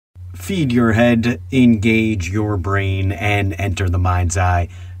Feed your head, engage your brain, and enter the mind's eye,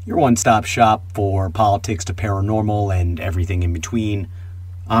 your one-stop shop for politics to paranormal and everything in between.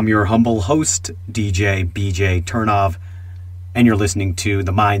 I'm your humble host, DJ BJ Turnov, and you're listening to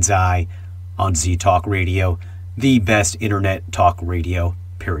The Mind's Eye on Z Talk Radio, the best internet talk radio,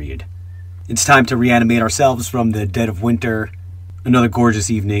 period. It's time to reanimate ourselves from the dead of winter. Another gorgeous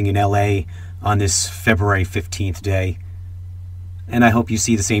evening in LA on this February 15th day. And I hope you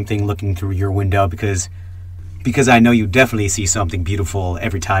see the same thing looking through your window because I know you definitely see something beautiful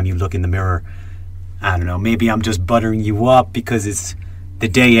every time you look in the mirror. I don't know, maybe I'm just buttering you up because it's the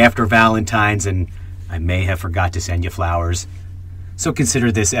day after Valentine's and I may have forgot to send you flowers. So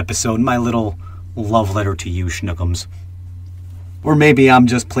consider this episode my little love letter to you, schnookums. Or maybe I'm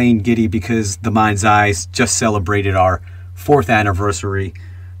just plain giddy because The Mind's Eyes just celebrated our 4th anniversary.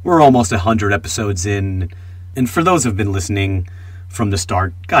 We're almost 100 episodes in, and for those who've been listening from the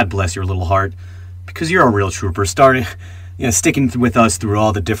start, God bless your little heart, because you're a real trooper, sticking with us through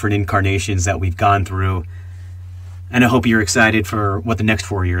all the different incarnations that we've gone through. And I hope you're excited for what the next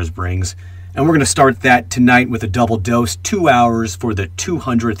 4 years brings. And we're going to start that tonight with a double dose, 2 hours for the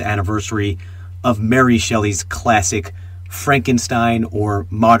 200th anniversary of Mary Shelley's classic Frankenstein, or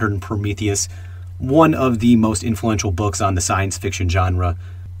Modern Prometheus, one of the most influential books on the science fiction genre.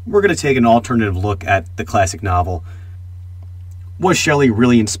 We're going to take an alternative look at the classic novel. Was Shelley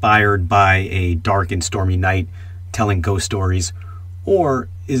really inspired by a dark and stormy night telling ghost stories? Or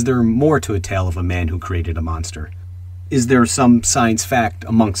is there more to a tale of a man who created a monster? Is there some science fact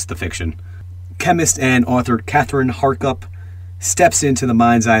amongst the fiction? Chemist and author Kathryn Harkup steps into the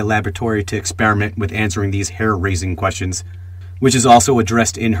Mind's Eye laboratory to experiment with answering these hair-raising questions, which is also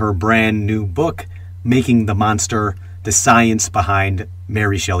addressed in her brand new book, Making the Monster: The Science Behind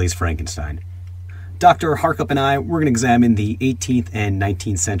Mary Shelley's Frankenstein. Dr. Harkup and I, we're going to examine the 18th and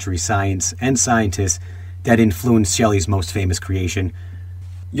 19th century science and scientists that influenced Shelley's most famous creation.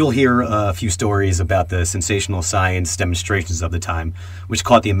 You'll hear a few stories about the sensational science demonstrations of the time, which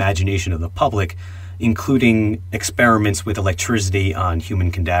caught the imagination of the public, including experiments with electricity on human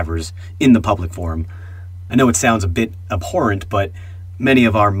cadavers in the public forum. I know it sounds a bit abhorrent, but many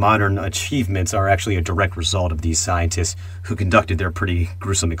of our modern achievements are actually a direct result of these scientists who conducted their pretty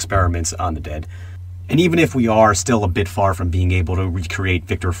gruesome experiments on the dead. And even if we are still a bit far from being able to recreate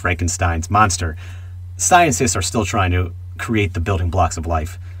Victor Frankenstein's monster, scientists are still trying to create the building blocks of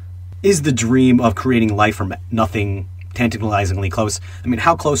life. Is the dream of creating life from nothing tantalizingly close? I mean,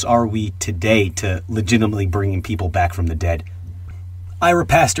 how close are we today to legitimately bringing people back from the dead? Ira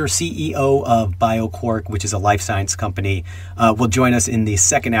Pastor, CEO of BioQuark, which is a life science company, will join us in the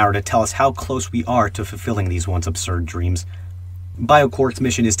second hour to tell us how close we are to fulfilling these once absurd dreams. BioQuark's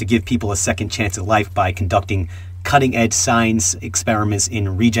mission is to give people a second chance at life by conducting cutting-edge science experiments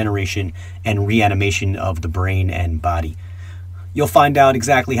in regeneration and reanimation of the brain and body. You'll find out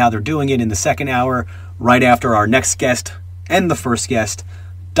exactly how they're doing it in the second hour, right after our next guest and the first guest,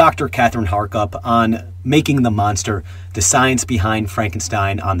 Dr. Kathryn Harkup, on Making the Monster: The Science Behind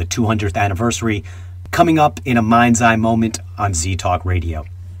Frankenstein on the 200th anniversary, coming up in a Mind's Eye moment on Z Talk Radio.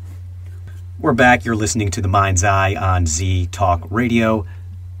 We're back. You're listening to The Mind's Eye on Z Talk Radio.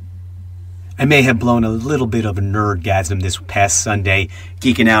 I may have blown a little bit of a nerdgasm this past Sunday,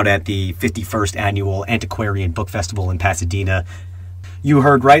 geeking out at the 51st Annual Antiquarian Book Festival in Pasadena. You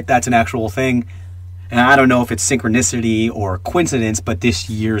heard right, that's an actual thing. And I don't know if it's synchronicity or coincidence, but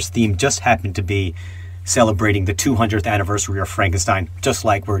this year's theme just happened to be celebrating the 200th anniversary of Frankenstein, just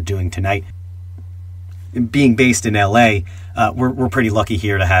like we're doing tonight. Being based in LA, we're pretty lucky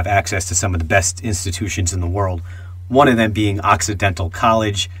here to have access to some of the best institutions in the world. One of them being Occidental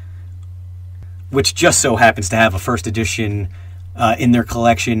College, which just so happens to have a first edition in their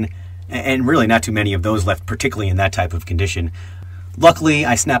collection, and really not too many of those left, particularly in that type of condition. Luckily,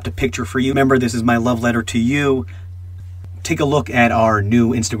 I snapped a picture for you. Remember, this is my love letter to you. Take a look at our new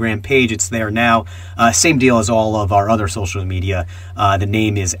Instagram page. It's there now. Same deal as all of our other social media. The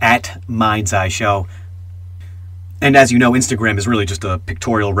name is @MindsEyeShow. And as you know, Instagram is really just a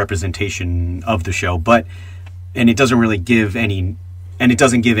pictorial representation of the show, and it doesn't really give any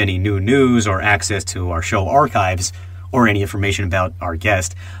new news or access to our show archives or any information about our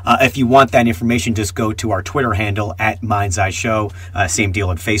guest. If you want that information, just go to our Twitter handle @MindsEyeShow. Same deal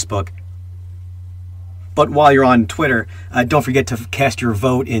on Facebook. But while you're on Twitter, don't forget to cast your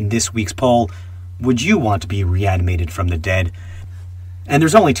vote in this week's poll. Would you want to be reanimated from the dead? And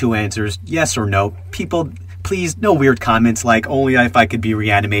there's only two answers, yes or no. People, please, no weird comments like, only if I could be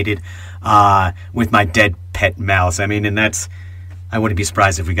reanimated with my dead pet mouse. I mean, and I wouldn't be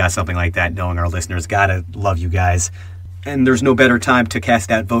surprised if we got something like that, knowing our listeners. Gotta love you guys. And there's no better time to cast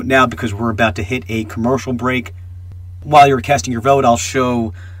that vote now because we're about to hit a commercial break. While you're casting your vote, I'll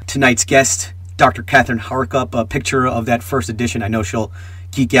show tonight's guest, Dr. Kathryn Harkup, a picture of that first edition. I know she'll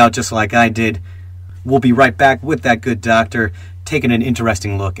geek out just like I did. We'll be right back with that good doctor, taking an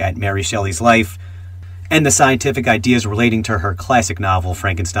interesting look at Mary Shelley's life and the scientific ideas relating to her classic novel,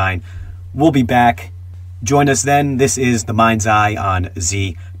 Frankenstein. We'll be back. Join us then. This is The Mind's Eye on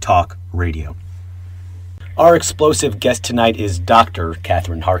Z Talk Radio. Our explosive guest tonight is Dr.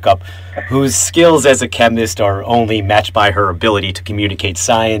 Kathryn Harkup, whose skills as a chemist are only matched by her ability to communicate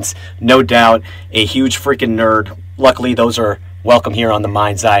science. No doubt, a huge freaking nerd. Luckily, those are welcome here on The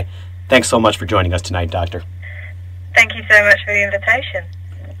Mind's Eye. Thanks so much for joining us tonight, Doctor. Thank you so much for the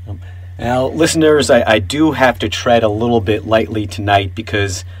invitation. Now, listeners, I do have to tread a little bit lightly tonight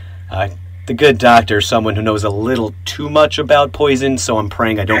because the good doctor is someone who knows a little too much about poison, so I'm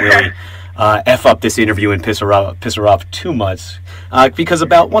praying I don't really F up this interview and piss her off too much. Because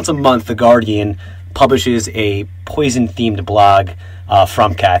about once a month, The Guardian publishes a poison-themed blog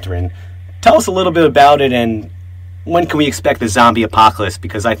from Kathryn. Tell us a little bit about it, and when can we expect the zombie apocalypse?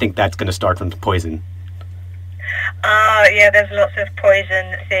 Because I think that's going to start from the poison. Yeah, there's lots of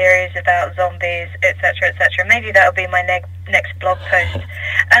poison theories about zombies, etc., etc. Maybe that'll be my next blog post.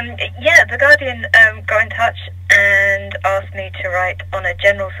 Yeah, The Guardian got in touch and asked me to write on a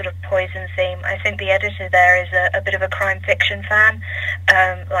general sort of poison theme. I think the editor there is a bit of a crime fiction fan,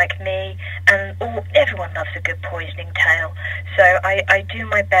 like me, and everyone loves a good poisoning tale. So I do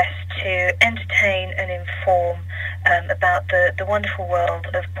my best to entertain and inform about the wonderful world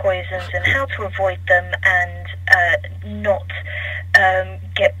of poisons and how to avoid them and not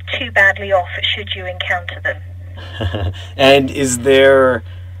get too badly off should you encounter them. And is there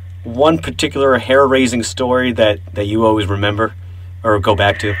one particular hair-raising story that you always remember or go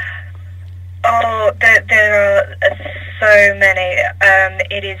back to? Oh, there are so many.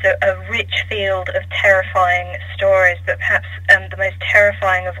 It is a rich field of terrifying stories, but perhaps the most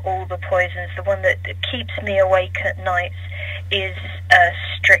terrifying of all the poisons, the one that keeps me awake at nights, is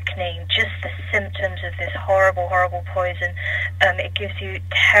strychnine. Just the symptoms of this horrible, horrible poison. It gives you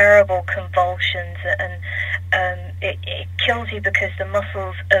terrible convulsions, and it kills you because the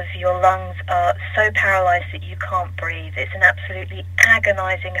muscles of your lungs are so paralyzed that you can't breathe. It's an absolutely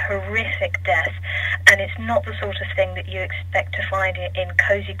agonizing, horrific death, and it's not the sort of thing that you expect to find in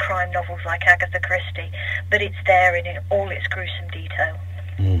cozy crime novels like Agatha Christie, but it's there in all its gruesome detail.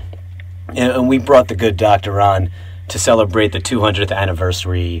 Mm. And we brought the good doctor on to celebrate the 200th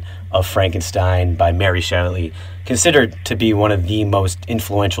anniversary of Frankenstein by Mary Shelley, considered to be one of the most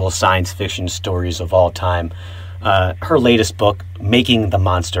influential science fiction stories of all time. Her latest book, Making the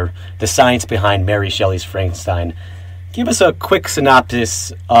Monster, The Science Behind Mary Shelley's Frankenstein. Give us a quick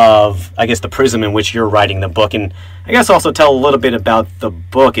synopsis of, I guess, the prism in which you're writing the book, and I guess also tell a little bit about the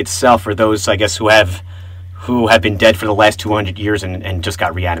book itself for those, I guess, who have been dead for the last 200 years and just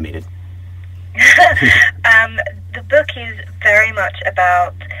got reanimated. The book is very much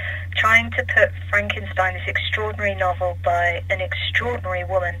about trying to put Frankenstein, this extraordinary novel by an extraordinary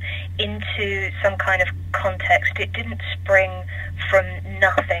woman, into some kind of context. It didn't spring from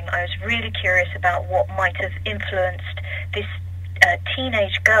nothing. I was really curious about what might have influenced this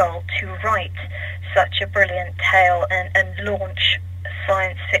teenage girl to write such a brilliant tale and launch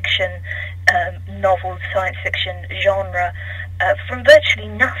science fiction novel, science fiction genre from virtually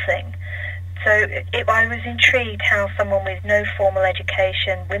nothing. So I was intrigued how someone with no formal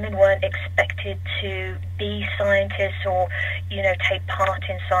education, women weren't expected to be scientists or, take part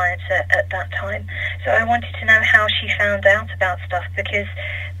in science at that time. So I wanted to know how she found out about stuff, because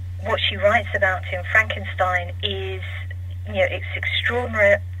what she writes about in Frankenstein is, it's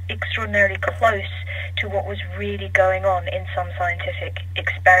extraordinarily close to what was really going on in some scientific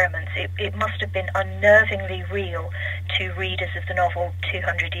experiments. It must have been unnervingly real to readers of the novel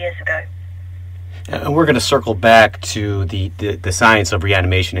 200 years ago. And we're going to circle back to the science of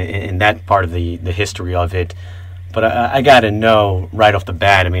reanimation and that part of the history of it. But I got to know right off the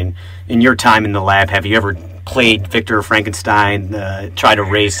bat, I mean, in your time in the lab, have you ever played Victor Frankenstein, try to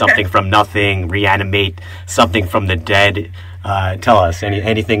raise something from nothing, reanimate something from the dead? Tell us,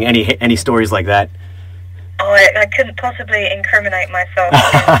 any stories like that? Oh, I couldn't possibly incriminate myself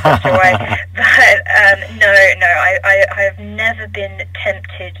in such a way, but no, I have never been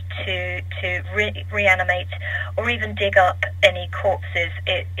tempted to reanimate or even dig up any corpses.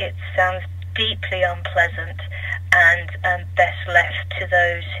 It sounds deeply unpleasant and best left to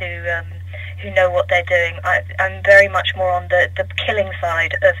those who know what they're doing. I'm very much more on the killing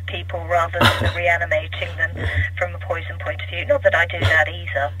side of people rather than the reanimating them from a poison point of view. Not that I do that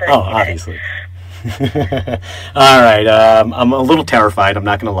either, but obviously. All right, I'm a little terrified. I'm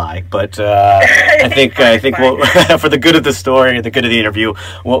not going to lie, but I think we'll, for the good of the story, the good of the interview,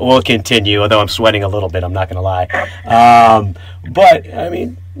 we'll continue. Although I'm sweating a little bit, I'm not going to lie. But I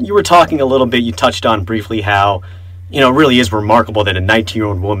mean, you were talking a little bit. You touched on briefly how it really is remarkable that a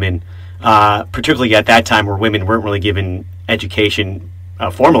 19-year-old woman, particularly at that time where women weren't really given education,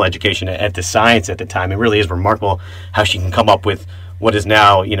 formal education at the science at the time. It really is remarkable how she can come up with what is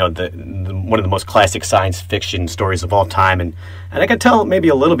now, one of the most classic science fiction stories of all time. And I can tell maybe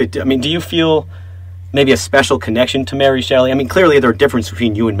a little bit, I mean, do you feel maybe a special connection to Mary Shelley? I mean, clearly there are differences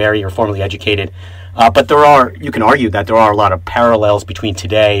between you and Mary. You're formally educated. But you can argue that there are a lot of parallels between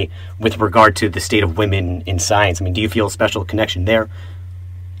today with regard to the state of women in science. I mean, do you feel a special connection there?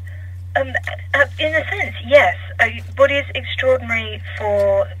 In a sense, yes. What is extraordinary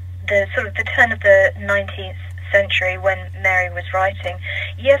for the turn of the 19th century when Mary was writing,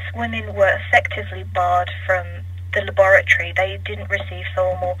 yes, women were effectively barred from the laboratory. They didn't receive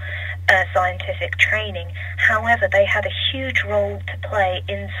formal scientific training. However, they had a huge role to play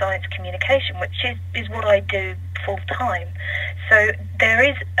in science communication, which is what I do full time. So there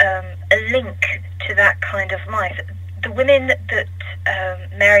is a link to that kind of life. The women that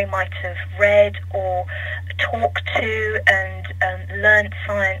Mary might have read or talked to and learned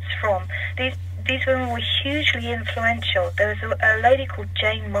science from, these women were hugely influential. There was a lady called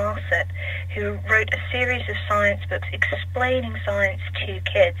Jane Marset who wrote a series of science books explaining science to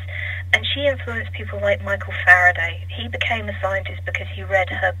kids, and she influenced people like Michael Faraday. He became a scientist because he read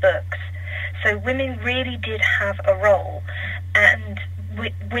her books. So women really did have a role, and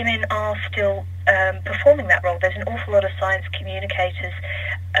women are still performing that role. There's an awful lot of science communicators.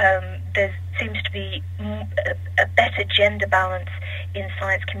 There seems to be a better gender balance in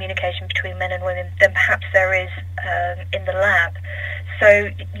science communication between men and women than perhaps there is in the lab. So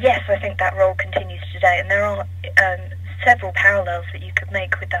yes, I think that role continues today, and there are several parallels that you could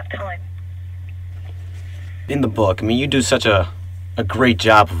make with that time. In the book, I mean, you do such a great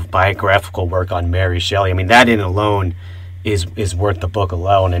job of biographical work on Mary Shelley. I mean, that in alone is worth the book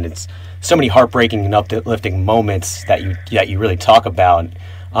alone, and it's so many heartbreaking and uplifting moments that you really talk about.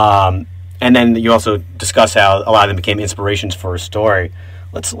 And then you also discuss how a lot of them became inspirations for a story.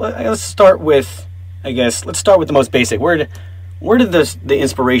 Let's start with the most basic. Where did the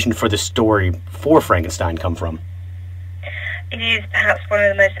inspiration for the story for Frankenstein come from? It is perhaps one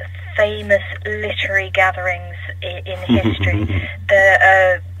of the most famous literary gatherings in history.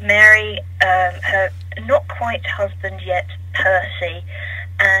 Mary, her not quite husband yet, Percy,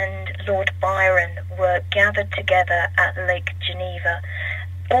 and Lord Byron were gathered together at Lake Geneva.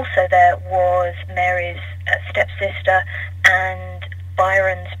 Also there was Mary's stepsister and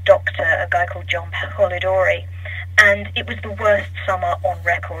Byron's doctor, a guy called John Polidori. And it was the worst summer on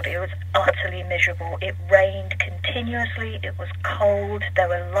record. It was utterly miserable. It rained continuously. It was cold. There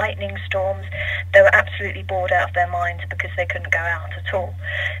were lightning storms. They were absolutely bored out of their minds because they couldn't go out at all.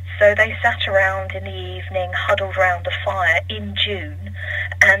 So they sat around in the evening, huddled around a fire in June,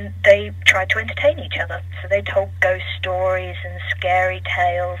 and they tried to entertain each other. So they told ghost stories and scary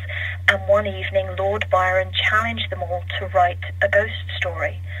tales. And one evening, Lord Byron challenged them all to write a ghost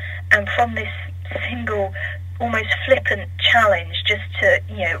story. And from this single, almost flippant challenge, just to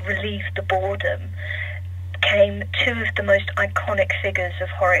relieve the boredom, came two of the most iconic figures of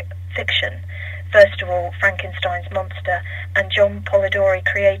horror fiction. First of all, Frankenstein's monster, and John Polidori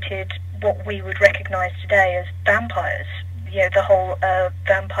created what we would recognise today as vampires. The whole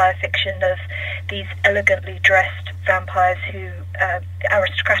vampire fiction of these elegantly dressed vampires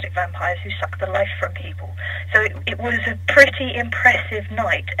aristocratic vampires who suck the life from people. So it was a pretty impressive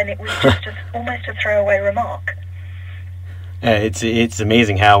night, and it was just almost a throwaway remark. It's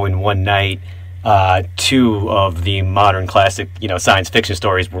amazing how in one night, two of the modern classic, science fiction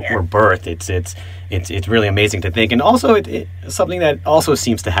stories were birthed. It's really amazing to think, and also it's something that also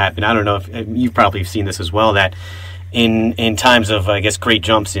seems to happen. I don't know if you've probably seen this as well, that in times of, I guess, great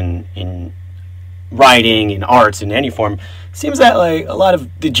jumps in writing, in arts, in any form, it seems that like a lot of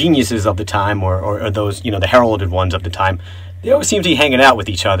the geniuses of the time, or those, the heralded ones of the time, they always seem to be hanging out with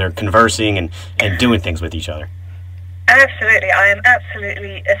each other, conversing and doing things with each other. Absolutely. I am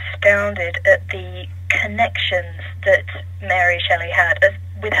absolutely astounded at the connections that Mary Shelley had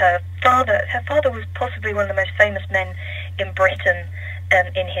with her father. Her father was possibly one of the most famous men in Britain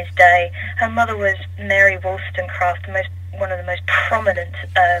in his day. Her mother was Mary Wollstonecraft, one of the most prominent,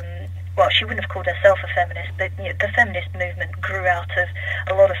 she wouldn't have called herself a feminist, but the feminist movement grew out of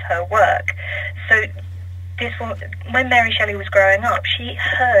a lot of her work. So when Mary Shelley was growing up, she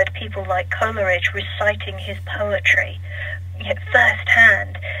heard people like Coleridge reciting his poetry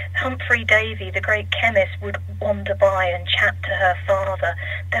firsthand. Humphrey Davy, the great chemist, would wander by and chat to her father.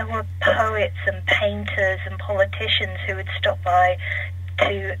 There were poets and painters and politicians who would stop by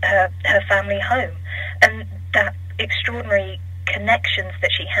to her family home. And that extraordinary connections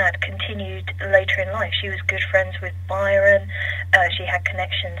that she had continued later in life. She was good friends with Byron. She had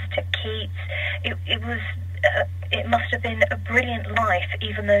connections to Keats. It must have been a brilliant life,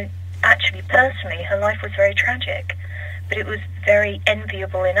 even though actually personally her life was very tragic, but it was very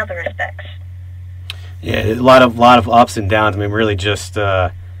enviable in other respects. Yeah, a lot of ups and downs. I mean, really just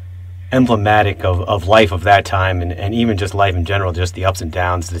emblematic of life of that time, and even just life in general, just the ups and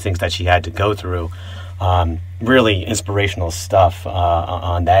downs, the things that she had to go through. Really inspirational stuff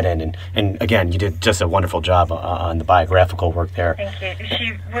on that end. And again, you did just a wonderful job on the biographical work there. Thank you.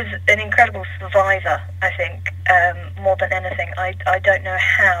 She was an incredible survivor, I think, more than anything. I don't know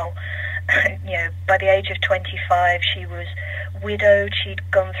how. By the age of 25, she was widowed. She'd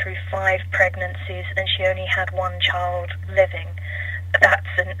gone through 5 pregnancies, and she only had 1 child living. That's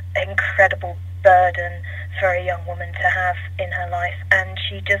an incredible burden for a young woman to have in her life, and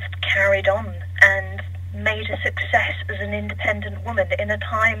she just carried on and made a success as an independent woman in a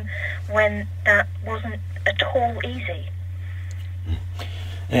time when that wasn't at all easy.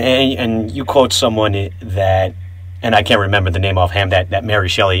 And you quote someone that, and I can't remember the name offhand, that Mary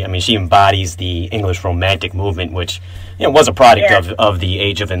Shelley, I mean, she embodies the English Romantic movement, which was a product of the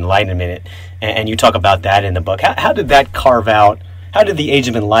Age of Enlightenment, and you talk about that in the book. How did that how did the Age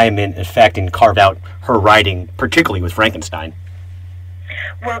of Enlightenment affect and carve out her writing, particularly with Frankenstein?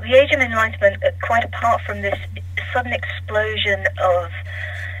 Well, the Age of Enlightenment, quite apart from this sudden explosion of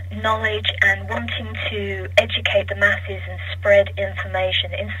knowledge and wanting to educate the masses and spread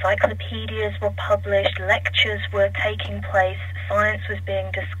information, encyclopedias were published, lectures were taking place, science was being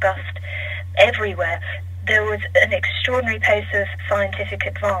discussed everywhere. There was an extraordinary pace of scientific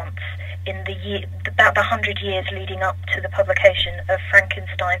advance in about the 100 years leading up to the publication of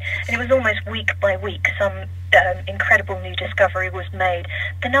Frankenstein, and it was almost week by week some incredible new discovery was made.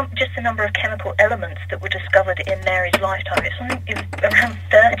 Just the number of chemical elements that were discovered in Mary's lifetime, it was around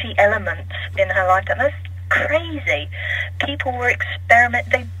 30 elements in her lifetime. That's crazy. People were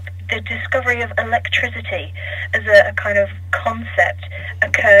the discovery of electricity as a kind of concept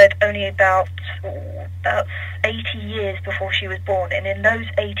occurred only about 80 years before she was born, and in those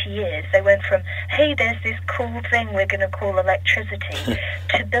 80 years they went from, hey, there's this cool thing we're going to call electricity,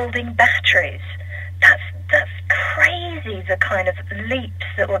 to building batteries. That's crazy, the kind of leaps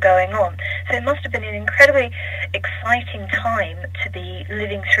that were going on. So it must have been an incredibly exciting time to be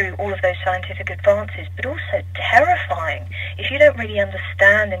living through all of those scientific advances, but also terrifying. If you don't really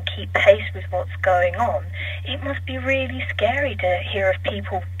understand and keep pace with what's going on, it must be really scary to hear of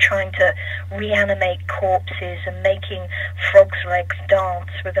people trying to reanimate corpses and making frogs' legs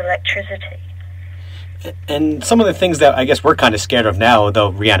dance with electricity. And some of the things that I guess we're kind of scared of now, though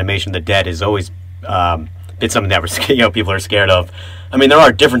reanimation of the dead is always it's something that people are scared of. I mean, there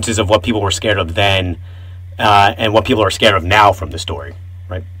are differences of what people were scared of then and what people are scared of now from the story,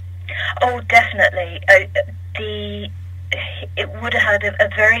 right? Oh, definitely. It would have had a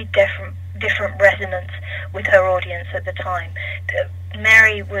very different resonance with her audience at the time.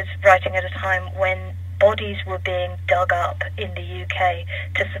 Mary was writing at a time when bodies were being dug up in the UK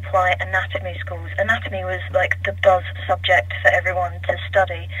to supply anatomy schools. Anatomy was like the buzz subject for everyone to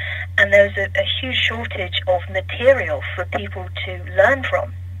study, and there was a huge shortage of material for people to learn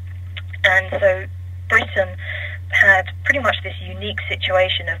from. And so Britain had pretty much this unique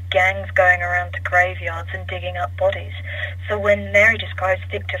situation of gangs going around to graveyards and digging up bodies. So when Mary describes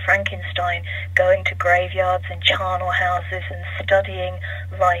Victor Frankenstein going to graveyards and charnel houses and studying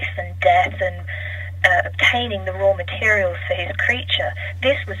life and death and obtaining the raw materials for his creature,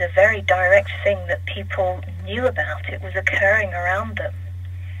 this was a very direct thing that people knew about. It was occurring around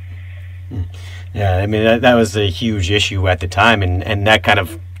them. Yeah, I mean, that was a huge issue at the time, and that kind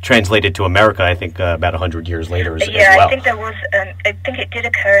of translated to America, I think, about 100 years later as well. I think there was, I think it did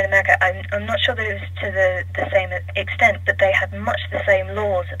occur in America. I'm not sure that it was to the same extent, but they had much the same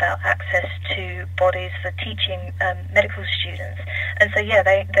laws about access to bodies for teaching medical students. And so, yeah,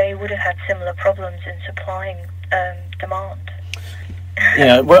 they would have had similar problems in supplying demand.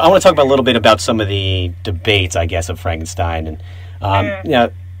 Yeah, I want to talk about a little bit about some of the debates, I guess, of Frankenstein.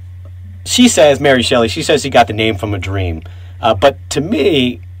 And, she says, Mary Shelley, she says she got the name from a dream. But to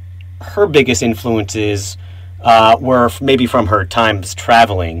me, her biggest influences were maybe from her times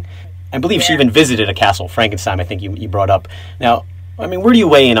traveling. I believe she even visited a castle, Frankenstein, I think you brought up. Now, I mean, where do you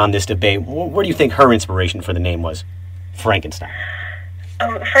weigh in on this debate? Where do you think her inspiration for the name was? Frankenstein.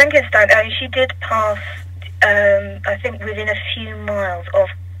 Oh, Frankenstein, she did pass, I think, within a few miles of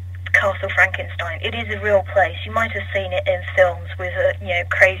Castle Frankenstein. It is a real place. You might have seen it in films with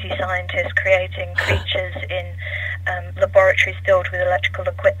crazy scientists creating creatures in laboratories filled with electrical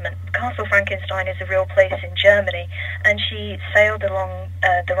equipment. Castle Frankenstein is a real place in Germany, and she sailed along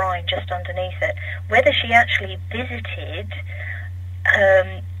the Rhine just underneath it. Whether she actually visited,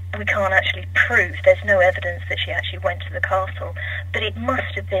 we can't actually prove. There's no evidence that she actually went to the castle, but it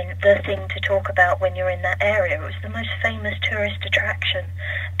must have been the thing to talk about when you're in that area. It was the most famous tourist attraction,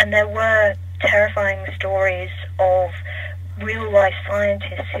 and there were terrifying stories of real-life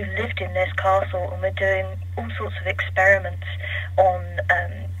scientists who lived in this castle and were doing all sorts of experiments on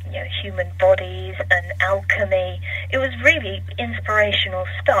human bodies and alchemy. It was really inspirational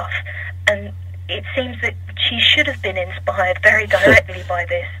stuff, and it seems that she should have been inspired very directly by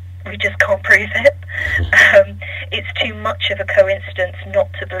this. We just can't prove it. It's too much of a coincidence not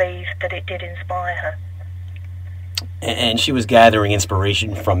to believe that it did inspire her. And she was gathering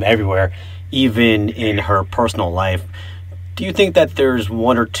inspiration from everywhere, even in her personal life. Do you think that there's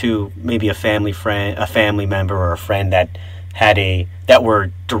one or two, maybe a family member or a friend that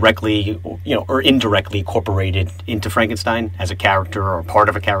were directly, or indirectly incorporated into Frankenstein as a character or part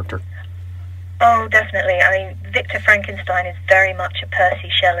of a character? Oh, definitely. I mean, Victor Frankenstein is very much a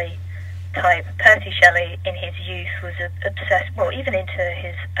Percy Shelley type. Percy Shelley, in his youth, was obsessed, well, even into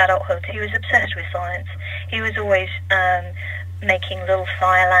his adulthood, he was obsessed with science. He was always making little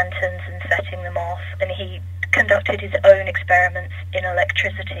fire lanterns and setting them off, and he conducted his own experiments in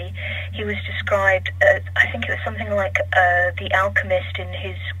electricity. He was described as, I think it was something like the alchemist in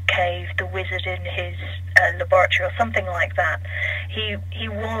his cave, the wizard in his laboratory, or something like that. He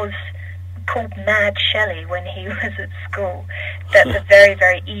was called Mad Shelley when he was at school. That's a very,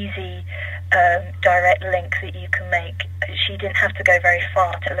 very easy direct link that you can make. She didn't have to go very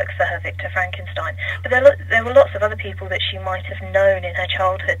far to look for her Victor Frankenstein. But there were lots of other people that she might have known in her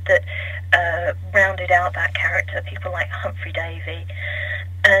childhood that rounded out that character, people like Humphrey Davy.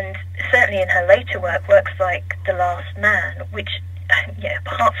 And certainly in her later works like The Last Man, which,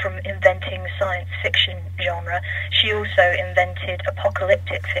 apart from inventing the science fiction genre, she also invented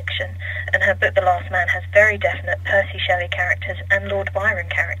apocalyptic fiction. And her book, The Last Man, has very definite Percy Shelley characters and Lord Byron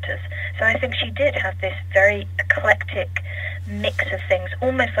characters. So I think she did have this very eclectic mix of things,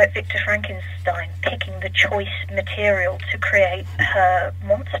 almost like Victor Frankenstein, picking the choice material to create her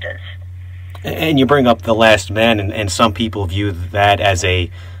monsters. And you bring up The Last Man, and some people view that as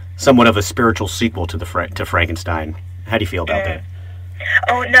somewhat of a spiritual sequel to Frankenstein. How do you feel about that?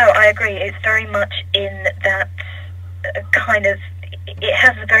 Oh, no, I agree. It's very much in that kind of... It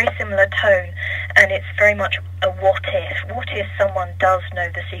has a very similar tone, and it's very much a what if. What if someone does know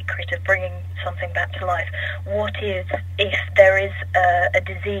the secret of bringing something back to life? What if there is a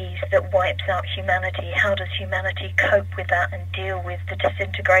disease that wipes out humanity? How does humanity cope with that and deal with the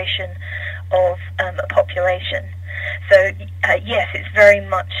disintegration of a population? So, yes, it's very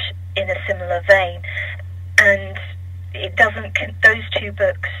much in a similar vein, and it doesn't. Those two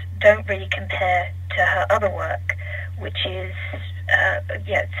books don't really compare to her other work, which is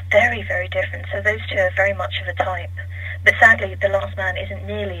it's very, very different. So those two are very much of a type. But sadly, The Last Man isn't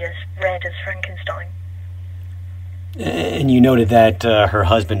nearly as read as Frankenstein. And you noted that her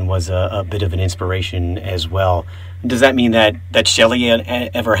husband was a bit of an inspiration as well. Does that mean that Shelley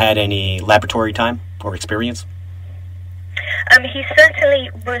ever had any laboratory time or experience? He certainly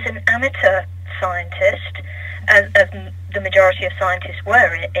was an amateur scientist, as the majority of scientists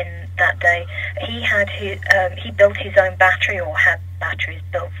were in that day. He built his own battery, or had batteries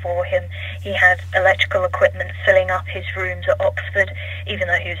built for him. He had electrical equipment filling up his rooms at Oxford, even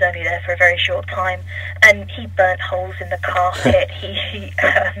though he was only there for a very short time. And he burnt holes in the carpet. He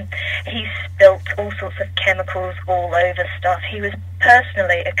spilt all sorts of chemicals all over stuff. He was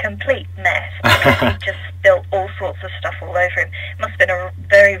personally a complete mess, because he just spilt all sorts of stuff all over him. It must have been a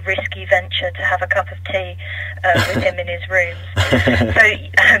very risky venture to have a cup of tea with him in his rooms. So,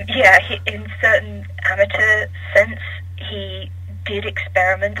 in certain amateur sense, he did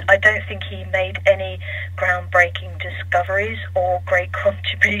experiment. I don't think he made any groundbreaking discoveries or great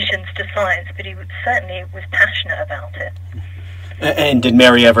contributions to science, but he certainly was passionate about it. And did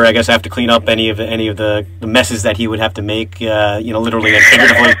Mary ever, I guess, have to clean up any of the messes that he would have to make, literally and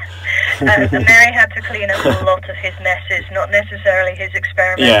figuratively? Mary had to clean up a lot of his messes, not necessarily his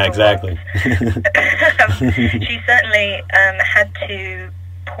experimental Yeah, exactly. She certainly had to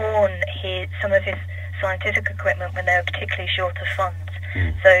pawn some of his scientific equipment when they were particularly short of funds.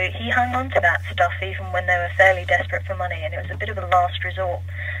 So he hung on to that stuff even when they were fairly desperate for money, and it was a bit of a last resort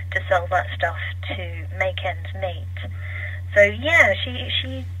to sell that stuff to make ends meet. So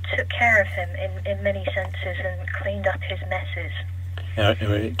she took care of him in many senses and cleaned up his messes.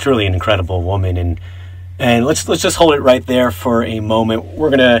 Truly an incredible woman, and let's just hold it right there for a moment.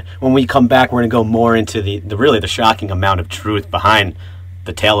 When we come back, we're gonna go more into the shocking amount of truth behind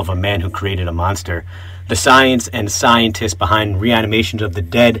the tale of a man who created a monster, the science and scientists behind reanimations of the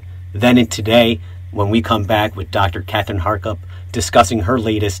dead then and today, when we come back with Dr. Kathryn Harkup discussing her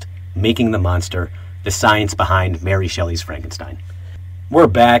latest, Making the Monster, the science behind Mary Shelley's Frankenstein. We're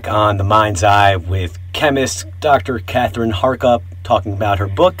back on The Mind's Eye with chemist Dr. Kathryn Harkup talking about her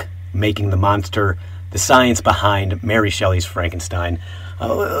book, Making the Monster, the science behind Mary Shelley's Frankenstein.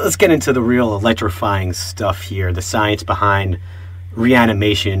 Let's get into the real electrifying stuff here, the science behind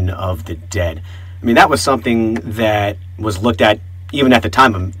reanimation of the dead. I mean, that was something that was looked at even at the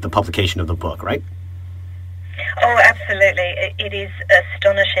time of the publication of the book, right? Oh, absolutely. It is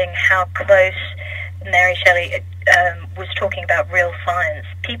astonishing how close Mary Shelley was talking about real science.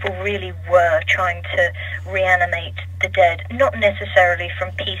 People really were trying to reanimate the dead, not necessarily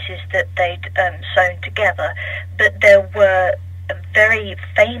from pieces that they'd sewn together, but there were very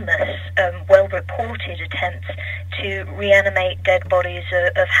famous, well-reported attempts to reanimate dead bodies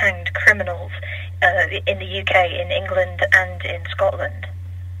of hanged criminals in the UK, in England, and in Scotland.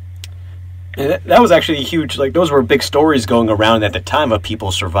 And that was actually huge. Like, those were big stories going around at the time of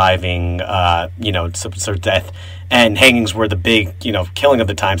people surviving, some sort of death, and hangings were the big, killing of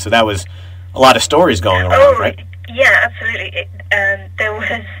the time. So that was a lot of stories going around, right? Yeah, absolutely. There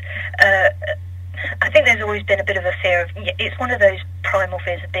was. I think there's always been a bit of a fear of. It's one of those primal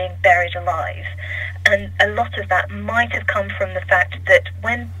fears of being buried alive, and a lot of that might have come from the fact that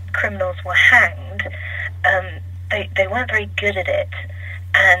when criminals were hanged, they weren't very good at it,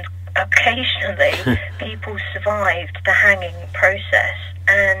 and occasionally people survived the hanging process,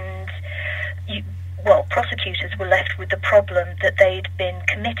 and prosecutors were left with the problem that they'd been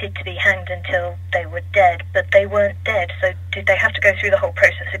committed to be hanged until they were dead, but they weren't dead. So did they have to go through the whole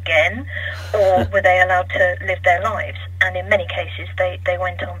process again, or were they allowed to live their lives? And in many cases they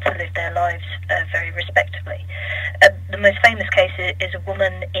went on to live their lives very respectably. The most famous case is a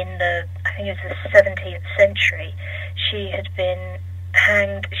woman in I think it was the 17th century. She had been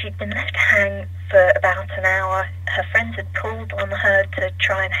hanged. She'd been left to hang for about an hour. Her friends had pulled on her to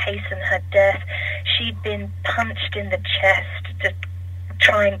try and hasten her death. She'd been punched in the chest to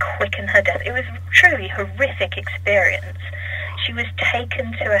try and quicken her death. It was a truly horrific experience. She was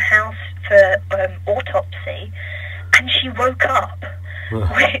taken to a house for autopsy, and she woke up,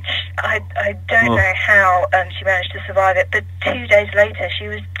 which I don't know how she managed to survive it, but 2 days later she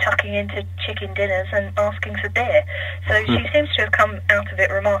was tucking into chicken dinners and asking for beer. So she seems to have come out of it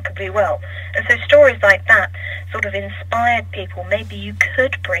remarkably well. And so stories like that sort of inspired people. Maybe you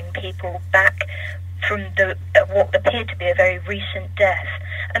could bring people back from what appeared to be a very recent death.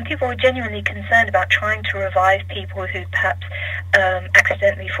 And people were genuinely concerned about trying to revive people who'd perhaps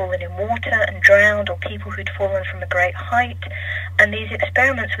accidentally fallen in water and drowned, or people who'd fallen from a great height. And these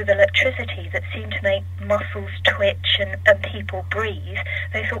experiments with electricity that seemed to make muscles twitch and people breathe,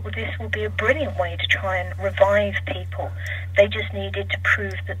 they thought, well, this will be a brilliant way to try and revive people. They just needed to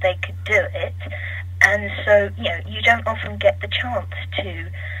prove that they could do it. And so, you don't often get the chance to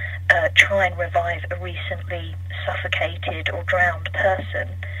try and revive a recently suffocated or drowned person.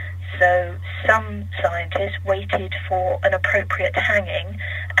 So some scientists waited for an appropriate hanging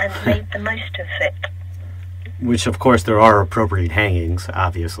and made the most of it. Which, of course, there are appropriate hangings,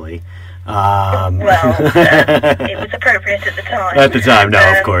 obviously. It was appropriate at the time. At the time,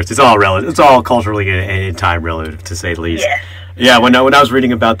 no, of course. It's all relative. It's all culturally and time relative, to say the least. Yes. Yeah, when I was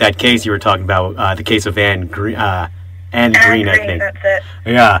reading about that case, you were talking about the case of Anne Green, I think. That's it.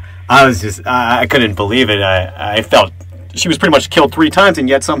 Yeah, I couldn't believe it. I felt she was pretty much killed 3 times and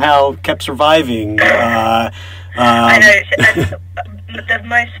yet somehow kept surviving. I know.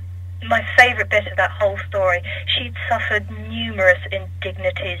 My favourite bit of that whole story, she'd suffered numerous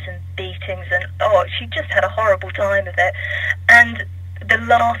indignities and beatings, and she just had a horrible time of it. And the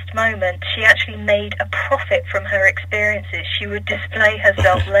last moment, she actually made a profit from her experiences. She would display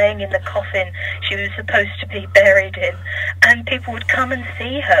herself laying in the coffin she was supposed to be buried in, and people would come and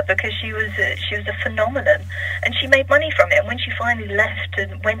see her because she was a phenomenon, and she made money from it. And when she finally left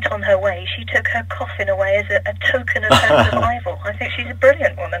and went on her way, she took her coffin away as a token of her survival. I think she's a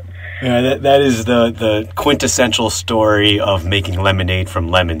brilliant woman. Yeah, that is the quintessential story of making lemonade from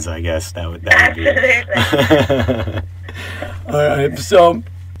lemons, I guess. That would be. Absolutely. All right, so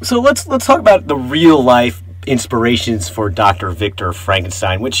let's talk about the real life inspirations for Dr. Victor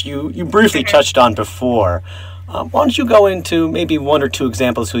Frankenstein, which you briefly touched on before. Why don't you go into maybe 1 or 2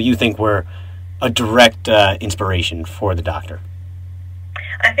 examples who you think were a direct inspiration for the Doctor?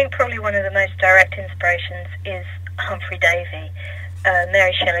 I think probably one of the most direct inspirations is Humphrey Davy.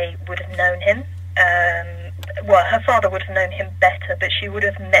 Mary Shelley would have known him. Well, her father would have known him better, but she would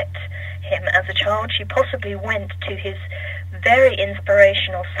have met him as a child. She possibly went to his very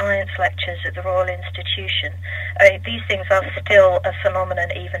inspirational science lectures at the Royal Institution. These things are still a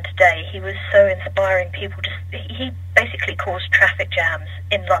phenomenon even today. He was so inspiring. He basically caused traffic jams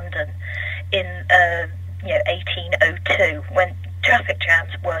in London in 1802, when traffic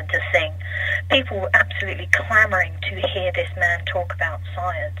jams weren't a thing. People were absolutely clamouring to hear this man talk about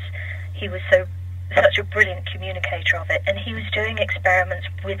science. He was such a brilliant communicator of it, and he was doing experiments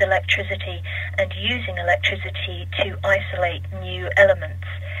with electricity and using electricity to isolate new elements.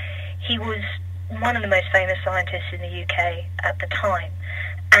 He was one of the most famous scientists in the UK at the time,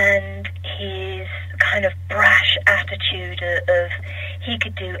 and his kind of brash attitude of he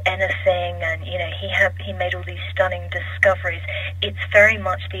could do anything, and he made all these stunning discoveries. It's very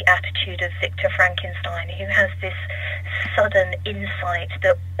much the attitude of Victor Frankenstein, who has this sudden insight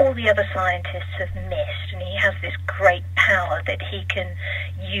that all the other scientists have missed, and he has this great power that he can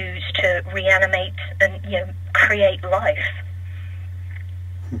use to reanimate and create life.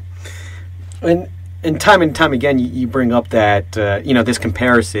 And time again, you bring up that this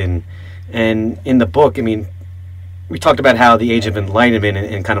comparison, and in the book, I mean, we talked about how the Age of Enlightenment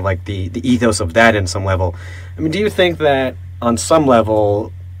and kind of like the ethos of that in some level. I mean, do you think that on some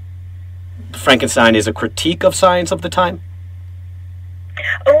level Frankenstein is a critique of science of the time?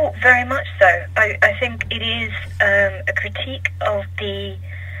 Oh, very much so. I think it is a critique of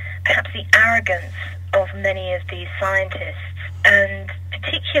perhaps the arrogance of many of these scientists, and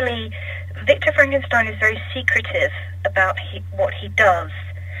particularly Victor Frankenstein is very secretive about what he does,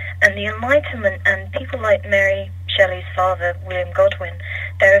 and the Enlightenment and people like Mary Shelley's father, William Godwin,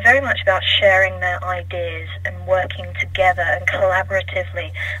 they're very much about sharing their ideas and working together and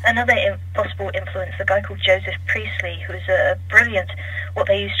collaboratively. Another possible influence, a guy called Joseph Priestley, who was a brilliant, what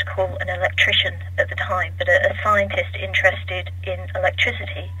they used to call an electrician at the time, but a scientist interested in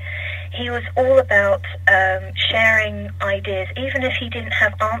electricity. He was all about sharing ideas, even if he didn't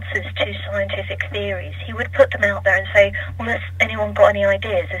have answers to scientific theories. He would put them out there and say, well, has anyone got any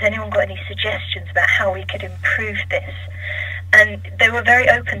ideas? Has anyone got any suggestions about how we could improve this? And they were very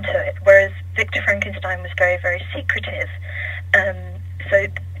open to it, whereas Victor Frankenstein was very, very secretive. So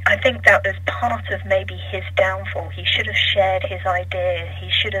I think that was part of maybe his downfall. He should have shared his idea. He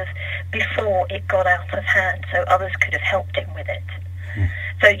should have, before it got out of hand, so others could have helped him with it.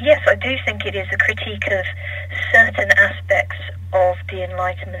 So yes, I do think it is a critique of certain aspects of the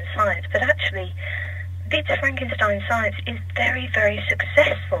Enlightenment science, but actually Victor Frankenstein science is very, very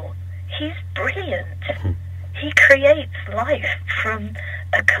successful. He's brilliant. He creates life from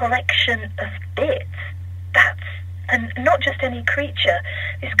a collection of bits. And not just any creature.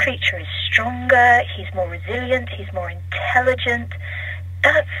 This creature is stronger, he's more resilient, he's more intelligent.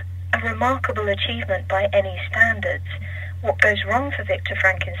 That's a remarkable achievement by any standards. What goes wrong for Victor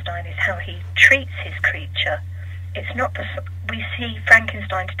Frankenstein is how he treats his creature. It's not we see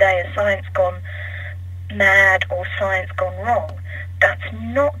Frankenstein today as science gone mad or science gone wrong. That's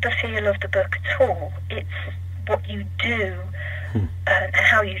not the feel of the book at all. It's what you do and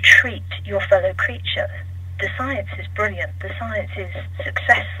how you treat your fellow creature. The science is brilliant. The science is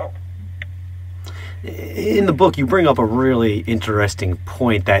successful. In the book, you bring up a really interesting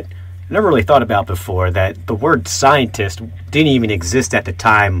point that I never really thought about before, that the word scientist didn't even exist at the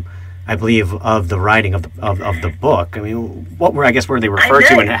time, I believe, of the writing of the book. I mean, what were they referred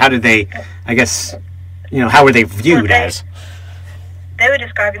to, and how did they, how were they viewed as? They were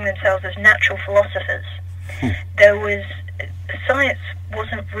describing themselves as natural philosophers. Science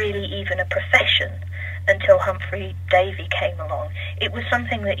wasn't really even a profession until Humphrey Davy came along. It was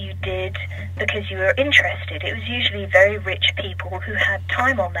something that you did because you were interested. It was usually very rich people who had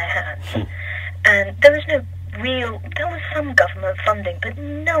time on their hands. And there was some government funding, but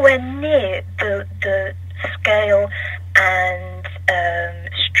nowhere near the scale and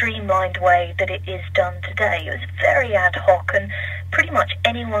streamlined way that it is done today. It was very ad hoc, and pretty much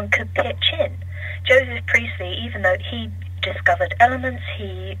anyone could pitch in. Joseph Priestley, even though he discovered elements,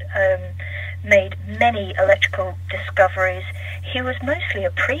 he made many electrical discoveries, he was mostly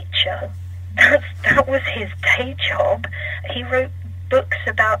a preacher. That was his day job. He wrote books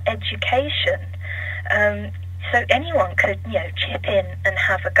about education. So anyone could, chip in and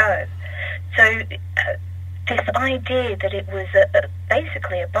have a go. So this idea that it was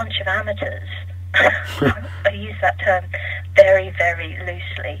basically a bunch of amateurs, I use that term very, very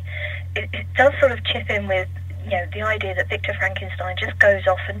loosely, it does sort of chip in with, the idea that Victor Frankenstein just goes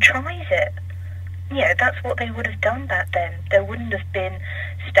off and tries it. That's what they would have done back then. There wouldn't have been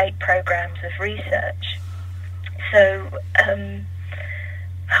state programs of research. So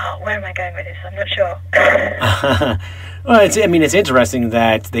where am I going with this? I'm not sure. Well, it's interesting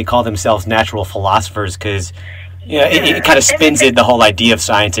that they call themselves natural philosophers because it kind of spins the whole idea of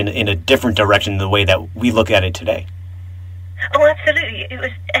science in a different direction than the way that we look at it today. Oh, absolutely.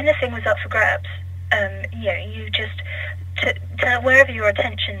 Anything was up for grabs. You just to wherever your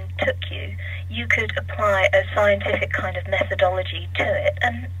attention took you, you could apply a scientific kind of methodology to it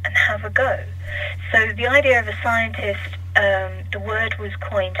and have a go. So the idea of a scientist, the word was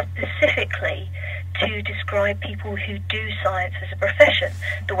coined specifically to describe people who do science as a profession,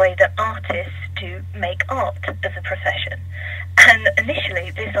 the way that artists do make art as a profession. And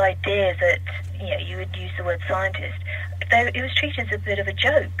initially, this idea that you would use the word scientist, though it was treated as a bit of a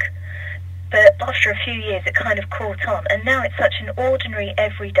joke. But after a few years, it kind of caught on, and now it's such an ordinary,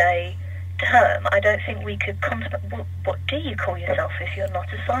 everyday term. I don't think we could contemplate, what do you call yourself if you're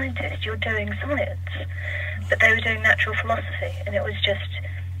not a scientist? You're doing science. But they were doing natural philosophy, and it was just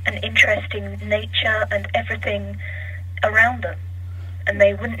an interesting nature and everything around them. And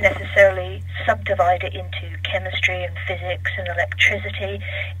they wouldn't necessarily subdivide it into chemistry and physics and electricity.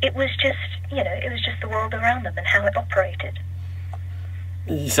 It was just, it was just the world around them and how it operated.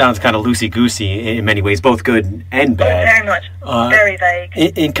 It sounds kind of loosey-goosey in many ways, both good and bad. Oh, very much. Very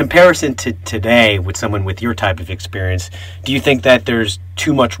vague. In comparison to today, with someone with your type of experience, do you think that there's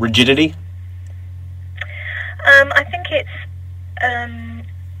too much rigidity? I think it's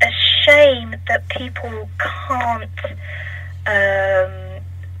a shame that people can't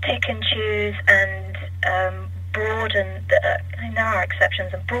pick and choose and broaden, there are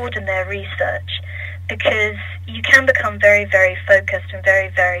exceptions, and broaden their research, because you can become very, very focused and very,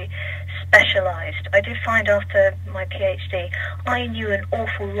 very specialised. I did find after my PhD, I knew an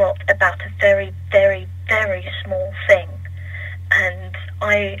awful lot about a very, very, very small thing, and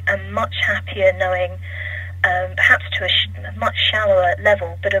I am much happier knowing perhaps to a much shallower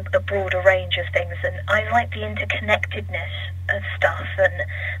level, but a broader range of things. And I like the interconnectedness of stuff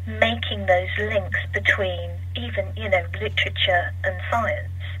and making those links between even, literature and science.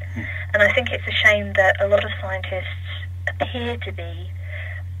 And I think it's a shame that a lot of scientists appear to be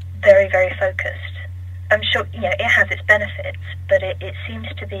very, very focused. I'm sure, it has its benefits, but it seems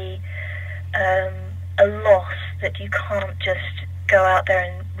to be a loss that you can't just go out there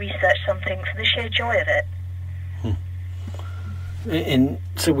and research something for the sheer joy of it. And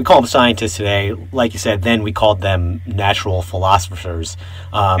so we call them scientists today. Like you said, then we called them natural philosophers.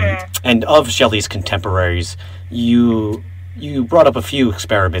 And of Shelley's contemporaries, you brought up a few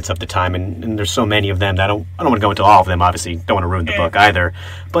experiments of the time, and there's so many of them that I don't want to go into all of them. Obviously, don't want to ruin the book either.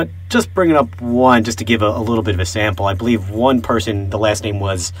 But just bringing up one, just to give a little bit of a sample. I believe one person, the last name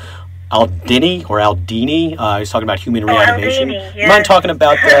was Aldini. He was talking about human reanimation. Aldini, yeah. You mind talking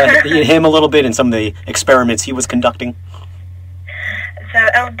about him a little bit and some of the experiments he was conducting? So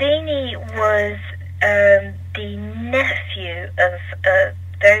Aldini was the nephew of a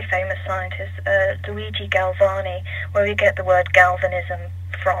very famous scientist, Luigi Galvani, where we get the word galvanism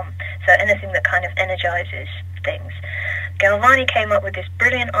from. So anything that kind of energizes things. Galvani came up with this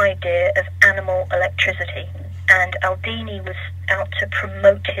brilliant idea of animal electricity, and Aldini was out to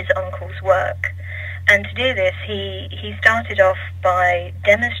promote his uncle's work. And to do this, he started off by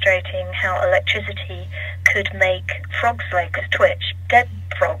demonstrating how electricity could make frogs' legs twitch, dead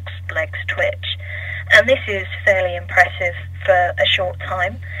frogs' legs twitch. And this is fairly impressive for a short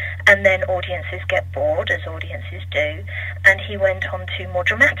time, and then audiences get bored, as audiences do, and he went on to more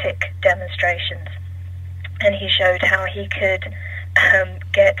dramatic demonstrations. And he showed how he could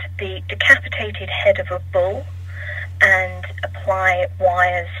get the decapitated head of a bull and apply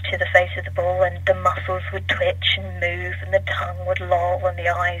wires to the face of the bull, and the muscles would twitch and move, and the tongue would loll, and the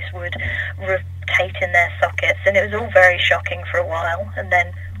eyes would rotate in their sockets, and it was all very shocking for a while, and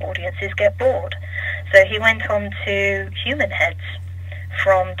then audiences get bored. So he went on to human heads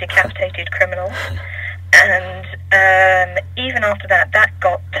from decapitated criminals, and even after that, that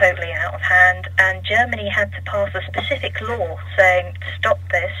got totally out of hand, and Germany had to pass a specific law saying, stop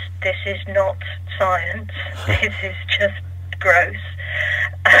this is not science, this is just gross.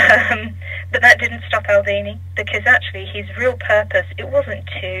 But that didn't stop Aldini, because actually his real purpose, it wasn't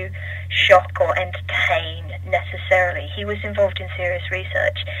to shock or entertain necessarily. He was involved in serious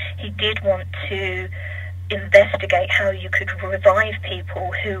research. He did want to investigate how you could revive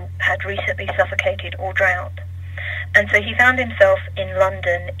people who had recently suffocated or drowned. And so he found himself in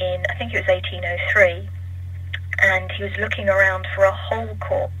London in, I think it was 1803, and he was looking around for a whole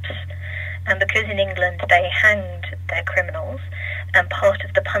corpse. And because in England they hanged their criminals, and part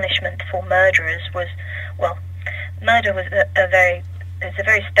of the punishment for murderers was, well, murder was it's a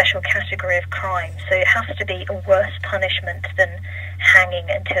very special category of crime, so it has to be a worse punishment than hanging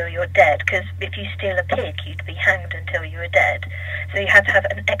until you're dead, because if you steal a pig, you'd be hanged until you were dead. So you had to have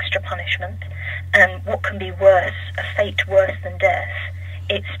an extra punishment, and what can be worse, a fate worse than death?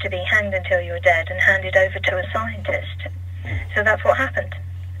 It's to be hanged until you're dead and handed over to a scientist. So that's what happened.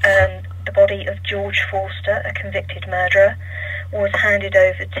 The body of George Forster, a convicted murderer, was handed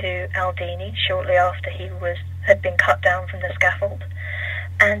over to Aldini shortly after he had been cut down from the scaffold.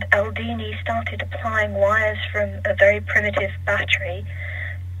 And Aldini started applying wires from a very primitive battery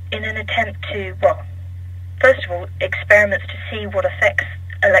in an attempt to, well, first of all, experiments to see what effects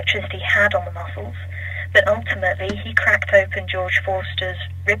electricity had on the muscles, but ultimately he cracked open George Forster's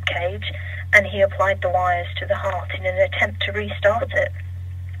rib cage and he applied the wires to the heart in an attempt to restart it.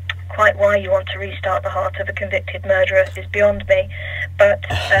 Quite why you want to restart the heart of a convicted murderer is beyond me, but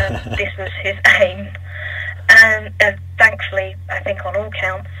this was his aim. And thankfully, I think on all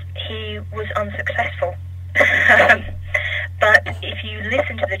counts, he was unsuccessful. But if you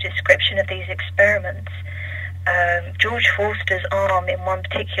listen to the description of these experiments, George Forster's arm in one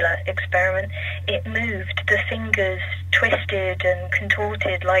particular experiment, it moved, the fingers twisted and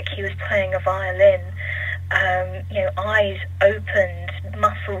contorted like he was playing a violin. Eyes opened,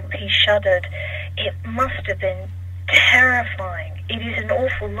 muscle, he shuddered. It must have been terrifying. It is an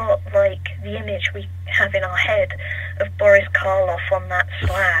awful lot like the image we have in our head of Boris Karloff on that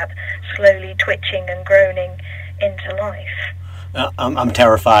slab, slowly twitching and groaning into life. I'm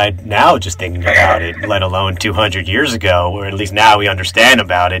terrified now just thinking about it, let alone 200 years ago, or at least now we understand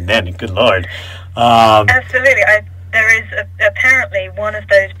about it. Then, good Lord. Absolutely. There is apparently one of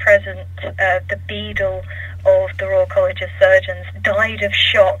those present, the beadle of the Royal College of Surgeons, died of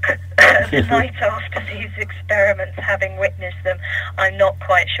shock the night after these experiments, having witnessed them. I'm not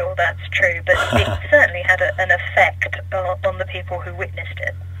quite sure that's true, but it certainly had an effect on the people who witnessed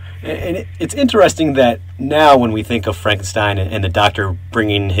it. And it's interesting that now when we think of Frankenstein and the doctor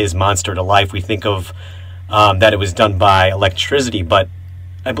bringing his monster to life, we think of that it was done by electricity, but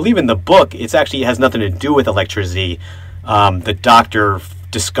I believe in the book it has nothing to do with electricity. The doctor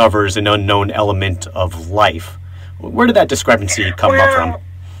discovers an unknown element of life. Where did that discrepancy come up from?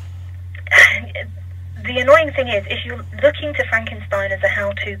 The annoying thing is, if you're looking to Frankenstein as a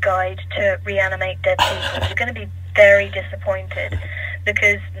how-to guide to reanimate dead people, you're going to be very disappointed,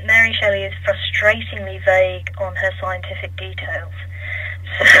 because Mary Shelley is frustratingly vague on her scientific details.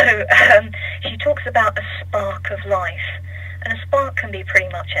 So she talks about a spark of life. And a spark can be pretty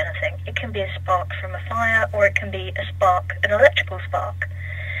much anything. It can be a spark from a fire, or it can be a spark, an electrical spark.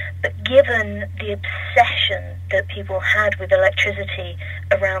 But given the obsession that people had with electricity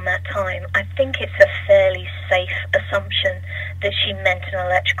around that time, I think it's a fairly safe assumption that she meant an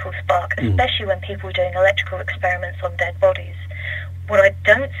electrical spark, especially when people were doing electrical experiments on dead bodies. What I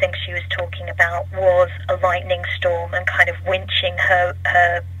don't think she was talking about was a lightning storm and kind of winching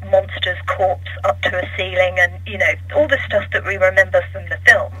her monster's corpse up to a ceiling and, all the stuff that we remember from the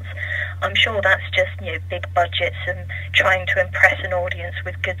films. I'm sure that's just, big budgets and trying to impress an audience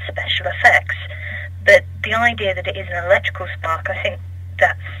with good special effects. But the idea that it is an electrical spark, I think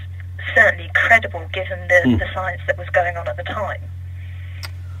that's certainly credible given the science that was going on at the time.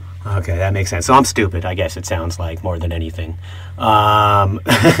 Okay, that makes sense. So I'm stupid, I guess it sounds like, more than anything.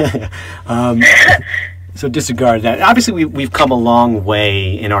 So disregard that. Obviously, we've come a long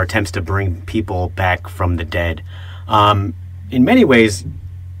way in our attempts to bring people back from the dead. In many ways,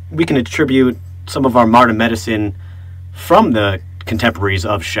 we can attribute some of our modern medicine from the contemporaries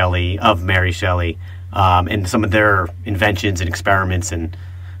of Shelley, of Mary Shelley, and some of their inventions and experiments. And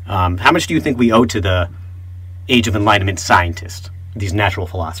how much do you think we owe to the Age of Enlightenment scientists, these natural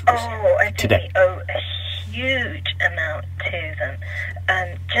philosophers, I think today? we owe a huge amount to them.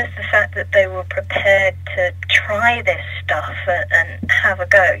 Just the fact that they were prepared to try this stuff and have a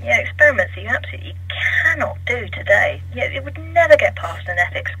go. Experiments that you absolutely cannot do today. It would never get past an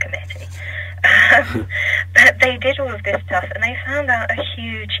ethics committee. But they did all of this stuff and they found out a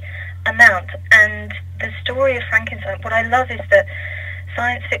huge amount. And the story of Frankenstein, what I love is that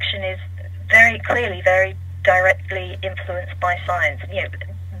science fiction is very clearly, very directly influenced by science.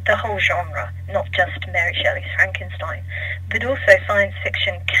 The whole genre, not just Mary Shelley's Frankenstein, but also science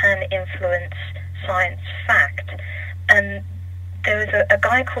fiction can influence science fact. And there was a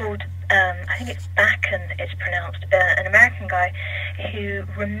guy called, I think it's Bacon, it's pronounced, an American guy, who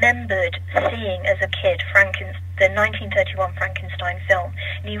remembered seeing as a kid the 1931 Frankenstein film,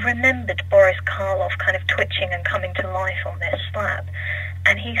 and he remembered Boris Karloff kind of twitching and coming to life on this slab.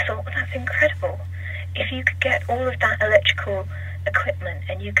 And he thought, well, that's incredible. If you could get all of that electrical equipment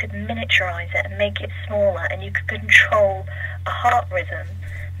and you could miniaturize it and make it smaller and you could control a heart rhythm,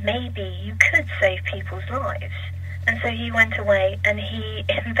 maybe you could save people's lives. And so he went away and he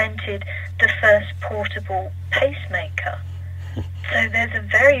invented the first portable pacemaker. So there's a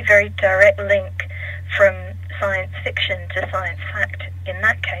very, very direct link from science fiction to science fact in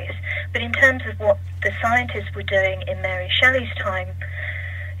that case. But in terms of what the scientists were doing in Mary Shelley's time,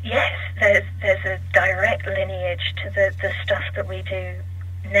 yes, there's a direct lineage to the stuff that we do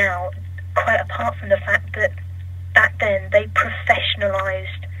now, quite apart from the fact that back then they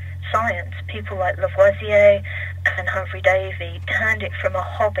professionalized science. People like Lavoisier and Humphrey Davy turned it from a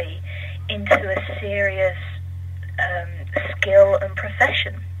hobby into a serious skill and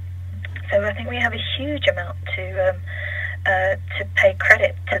profession. So I think we have a huge amount to pay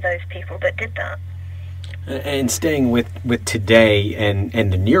credit to those people that did that. And staying with today and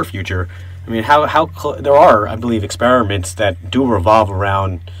the near future, I mean, there are, I believe, experiments that do revolve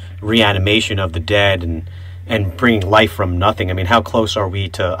around reanimation of the dead and bringing life from nothing. I mean, how close are we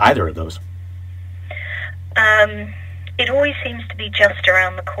to either of those? It always seems to be just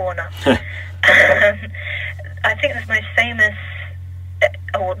around the corner. I think the most famous,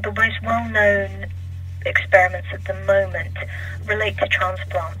 or the most well-known experiments at the moment relate to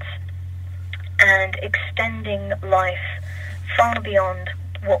transplants and extending life far beyond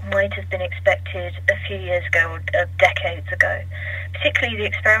what might have been expected a few years ago or decades ago. Particularly the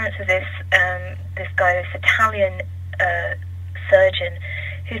experiments of this guy, this Italian surgeon,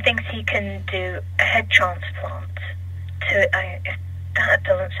 who thinks he can do a head transplant. If that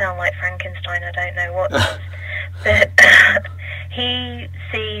doesn't sound like Frankenstein, I don't know what does. But he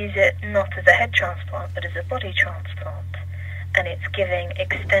sees it not as a head transplant, but as a body transplant. And it's giving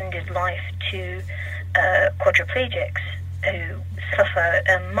extended life to quadriplegics who suffer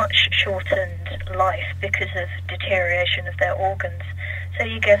a much shortened life because of deterioration of their organs. So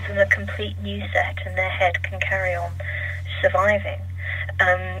you give them a complete new set and their head can carry on surviving.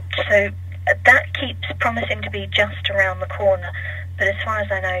 So that keeps promising to be just around the corner, but as far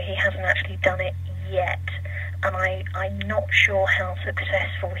as I know, he hasn't actually done it yet. And I'm not sure how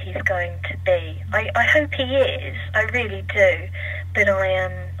successful he's going to be. I hope he is, I really do, but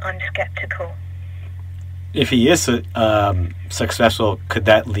I'm skeptical. If he is successful, could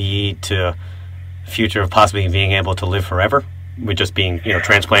that lead to a future of possibly being able to live forever? With just being,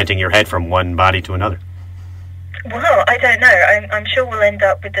 transplanting your head from one body to another? Well, I don't know. I'm sure we'll end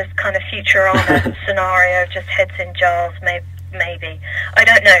up with this kind of Futurama scenario, just heads in jars, maybe. I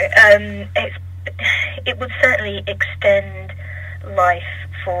don't know. It would certainly extend life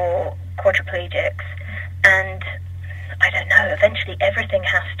for quadriplegics, and I don't know, eventually everything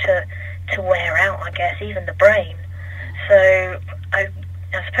has to wear out, I guess, even the brain. So I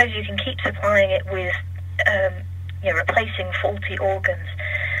suppose you can keep supplying it with replacing faulty organs,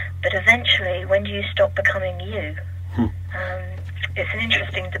 but eventually, when do you stop becoming you? It's an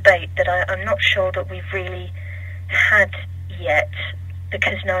interesting debate that I'm not sure that we've really had yet,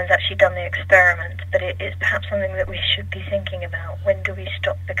 because no one's actually done the experiment, but it is perhaps something that we should be thinking about. When do we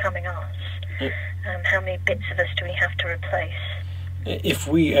stop becoming us? How many bits of us do we have to replace? If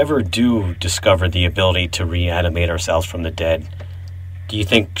we ever do discover the ability to reanimate ourselves from the dead, do you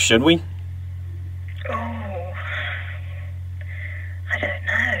think, should we? Oh, I don't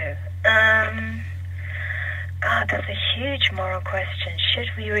know. God, that's a huge moral question.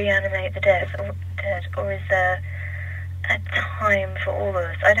 Should we reanimate the dead, or is there a time for all of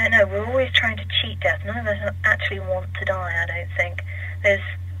us? I don't know. We're always trying to cheat death. None of us actually want to die, I don't think. There's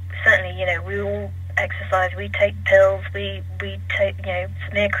certainly, we all exercise, we take pills, we take,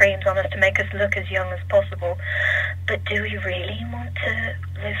 smear creams on us to make us look as young as possible. But do we really want to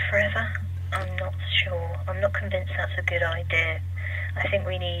live forever? I'm not sure. I'm not convinced that's a good idea. I think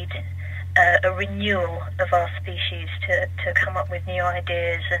we need a renewal of our species to come up with new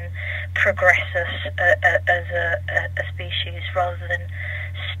ideas and progress us as a species, rather than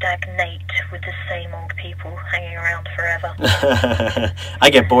stagnate with the same old people hanging around forever. I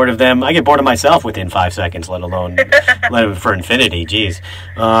get bored of them. I get bored of myself within 5 seconds, let alone for infinity. Geez.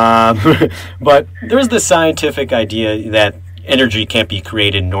 But there's this scientific idea that energy can't be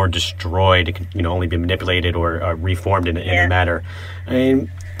created nor destroyed. It can, only be manipulated or reformed in a matter. I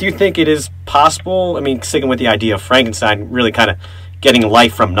mean, do you think it is possible? I mean, sticking with the idea of Frankenstein, really kind of getting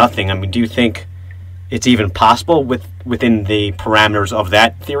life from nothing. I mean, do you think it's even possible within the parameters of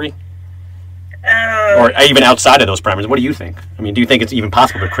that theory? Or even outside of those parameters? What do you think? I mean, do you think it's even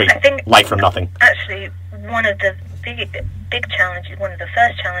possible to create life from nothing? Actually, one of the big challenges, one of the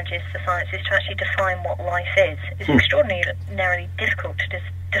first challenges for science is to actually define what life is. It's extraordinarily difficult to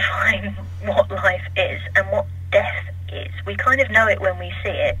define what life is and what death is. We kind of know it when we see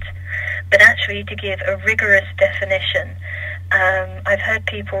it, but actually to give a rigorous definition I've heard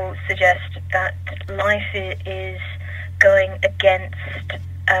people suggest that life is going against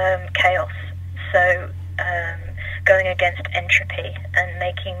chaos, so going against entropy and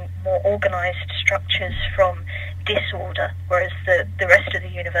making more organized structures from disorder, whereas the rest of the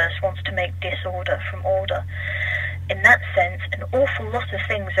universe wants to make disorder from order. In that sense, an awful lot of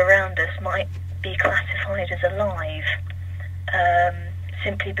things around us might be classified as alive,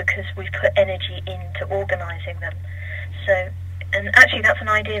 simply because we've put energy into organizing them. So, and actually that's an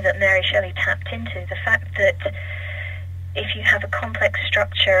idea that Mary Shelley tapped into, the fact that if you have a complex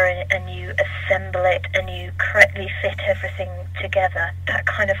structure and you assemble it and you correctly fit everything together, that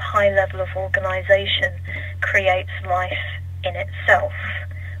kind of high level of organization creates life in itself,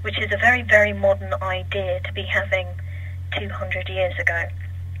 which is a very, very modern idea to be having 200 years ago.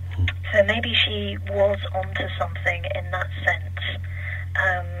 So maybe she was onto something in that sense.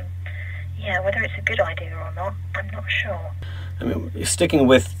 Yeah, whether it's a good idea or not, I'm not sure. I mean, sticking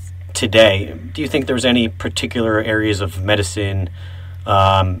with today, do you think there's any particular areas of medicine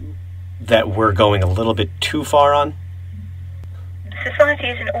that we're going a little bit too far on? Society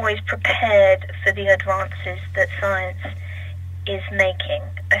isn't always prepared for the advances that science is making.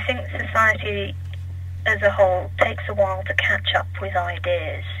 I think society as a whole takes a while to catch up with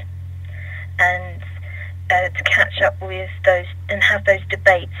ideas and to catch up with those and have those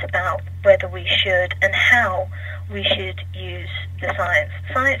debates about whether we should and how we should use the science.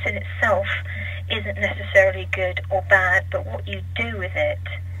 Science in itself isn't necessarily good or bad, but what you do with it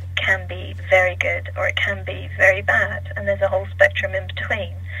can be very good or it can be very bad, and there's a whole spectrum in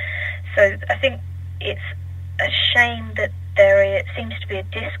between. So I think it's a shame that there seems to be a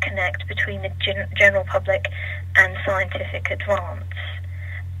disconnect between the general public and scientific advance,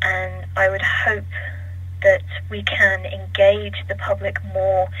 and I would hope that we can engage the public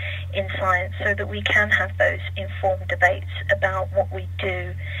more in science so that we can have those informed debates about what we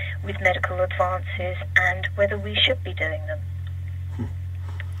do with medical advances and whether we should be doing them.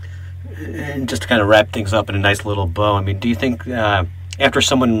 And just to kind of wrap things up in a nice little bow, I mean, do you think after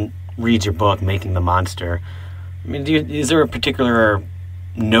someone reads your book, Making the Monster, I mean, is there a particular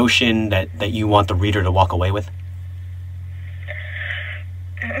notion that you want the reader to walk away with?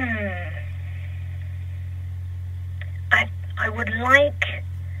 I would like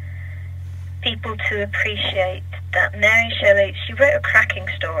people to appreciate that Mary Shelley, she wrote a cracking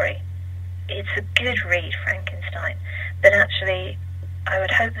story. It's a good read, Frankenstein, but actually I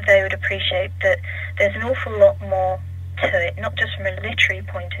would hope that they would appreciate that there's an awful lot more to it, not just from a literary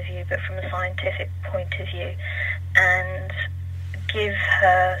point of view, but from a scientific point of view, and give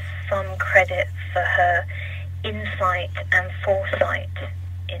her some credit for her insight and foresight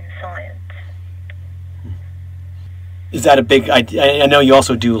in science. Is that a big... I know you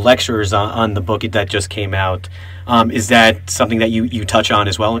also do lectures on the book that just came out. Is that something that you touch on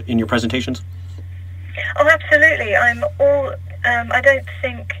as well in your presentations? Oh, absolutely. I don't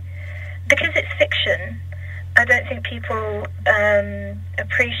think... Because it's fiction, I don't think people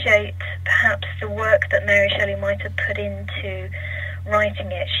appreciate perhaps the work that Mary Shelley might have put into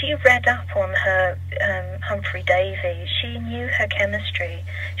writing it. She read up on her Humphrey Davy. She knew her chemistry.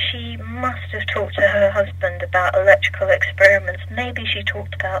 She must have talked to her husband about electrical experiments. Maybe she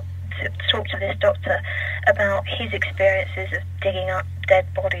talked to this doctor about his experiences of digging up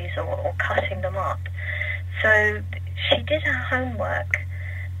dead bodies or cutting them up. So she did her homework,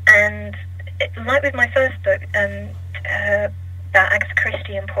 and like with my first book about Agatha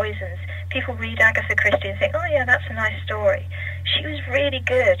Christie and poisons, people read Agatha Christie and think, oh yeah, that's a nice story. She was really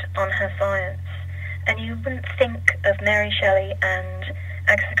good on her science, and you wouldn't think of Mary Shelley and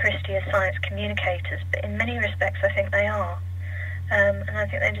Agatha Christie as science communicators, but in many respects I think they are, and I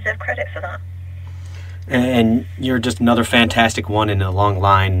think they deserve credit for that. And you're just another fantastic one in a long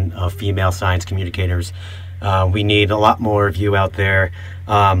line of female science communicators. We need a lot more of you out there.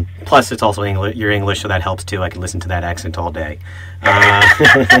 Plus, it's also you're English, so that helps too. I can listen to that accent all day.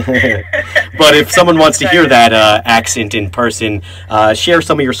 But if someone wants to hear that accent in person, share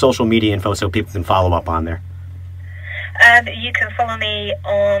some of your social media info so people can follow up on there. You can follow me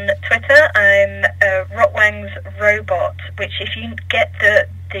on Twitter. I'm Rotwang's Robot, which if you get the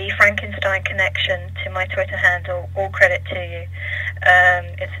Frankenstein connection to my Twitter handle, all credit to you.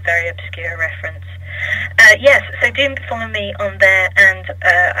 It's a very obscure reference. Yes, so do follow me on there, and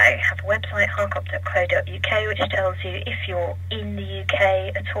I have a website, harkup.co.uk, which tells you if you're in the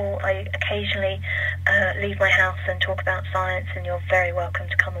UK at all. I occasionally leave my house and talk about science, and you're very welcome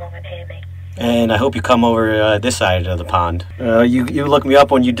to come along and hear me. And I hope you come over this side of the pond. You look me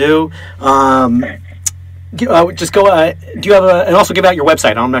up when you do. Just go. Do you have and also give out your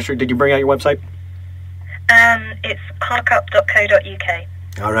website? I'm not sure. Did you bring out your website? It's harkup.co.uk.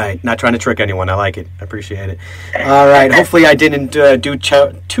 All right. Not trying to trick anyone. I like it. I appreciate it. All right. Hopefully I didn't do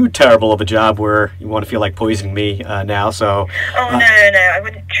too terrible of a job where you want to feel like poisoning me now. So. Oh, no. I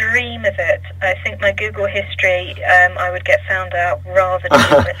wouldn't dream of it. I think my Google history, I would get found out rather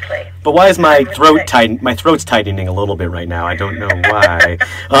too quickly. But why is my throat my throat's tightening a little bit right now? I don't know why.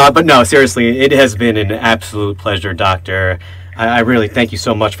 But no, seriously, it has been an absolute pleasure, Doctor. I really thank you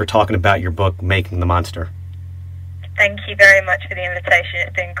so much for talking about your book, Making the Monster. Thank you very much for the invitation.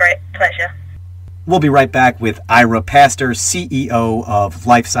 It's been a great pleasure. We'll be right back with Ira Pastor, CEO of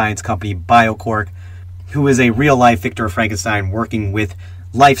life science company BioQuark, who is a real-life Victor Frankenstein working with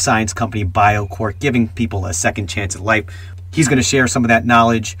life science company BioQuark, giving people a second chance at life. He's going to share some of that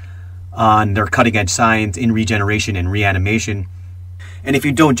knowledge on their cutting-edge science in regeneration and reanimation. And if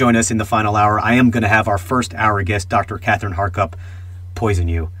you don't join us in the final hour, I am going to have our first hour guest, Dr. Kathryn Harkup, poison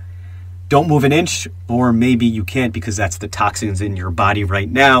you. Don't move an inch, or maybe you can't because that's the toxins in your body right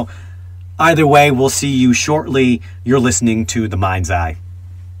now. Either way, we'll see you shortly. You're listening to The Mind's Eye.